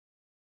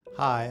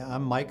Hi,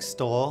 I'm Mike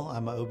Stoll.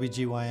 I'm an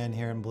OBGYN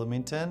here in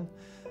Bloomington.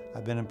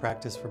 I've been in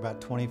practice for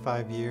about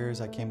 25 years.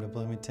 I came to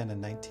Bloomington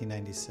in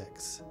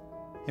 1996.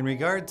 In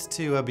regards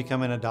to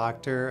becoming a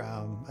doctor,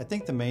 I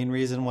think the main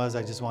reason was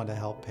I just wanted to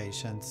help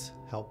patients,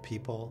 help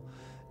people.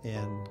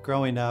 And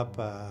growing up,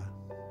 I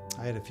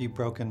had a few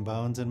broken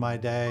bones in my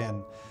day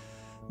and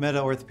met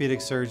an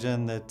orthopedic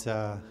surgeon that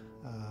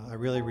I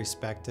really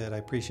respected. I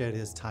appreciated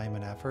his time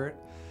and effort.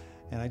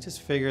 And I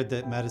just figured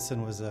that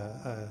medicine was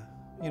a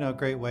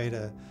great way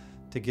to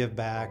give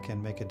back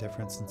and make a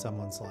difference in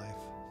someone's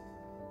life.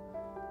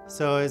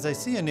 So as I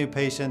see a new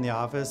patient in the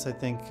office, I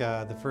think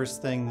the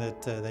first thing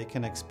that they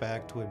can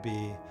expect would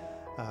be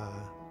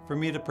for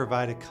me to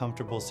provide a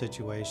comfortable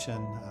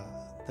situation.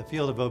 The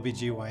field of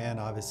OBGYN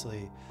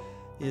obviously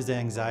is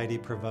anxiety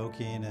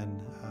provoking, and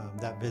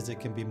that visit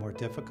can be more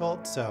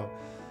difficult. So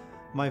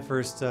my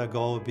first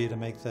goal would be to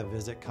make the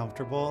visit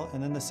comfortable.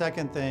 And then the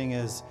second thing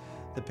is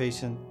the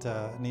patient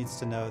needs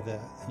to know that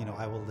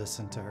I will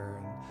listen to her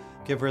and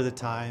give her the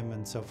time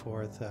and so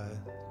forth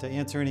to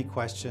answer any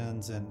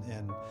questions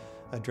and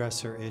address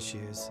her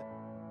issues.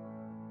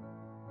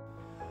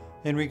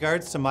 In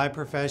regards to my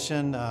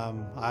profession, I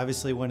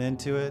obviously went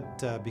into it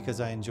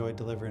because I enjoyed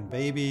delivering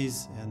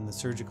babies and the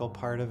surgical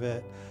part of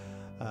it.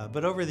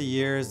 But over the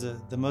years,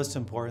 the most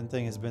important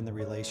thing has been the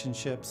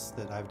relationships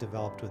that I've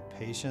developed with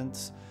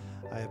patients.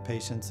 I have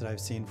patients that I've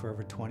seen for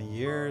over 20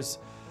 years.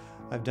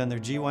 I've done their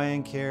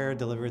GYN care,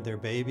 delivered their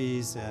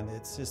babies, and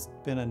it's just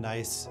been a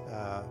nice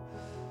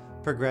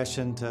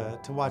progression to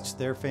watch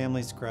their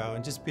families grow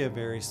and just be a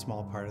very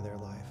small part of their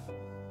life.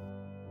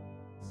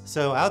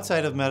 So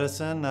outside of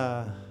medicine,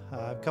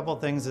 a couple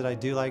of things that I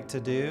do like to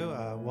do.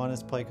 One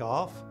is play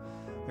golf.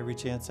 Every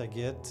chance I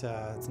get,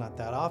 it's not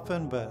that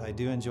often, but I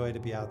do enjoy to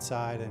be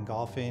outside and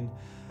golfing.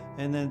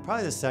 And then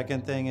probably the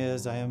second thing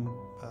is I am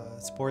a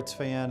sports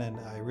fan and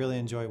I really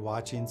enjoy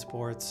watching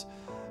sports.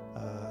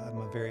 I'm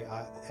a very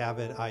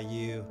avid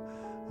IU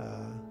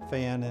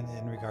fan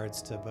in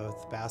regards to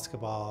both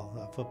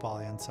basketball, football,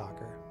 and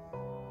soccer.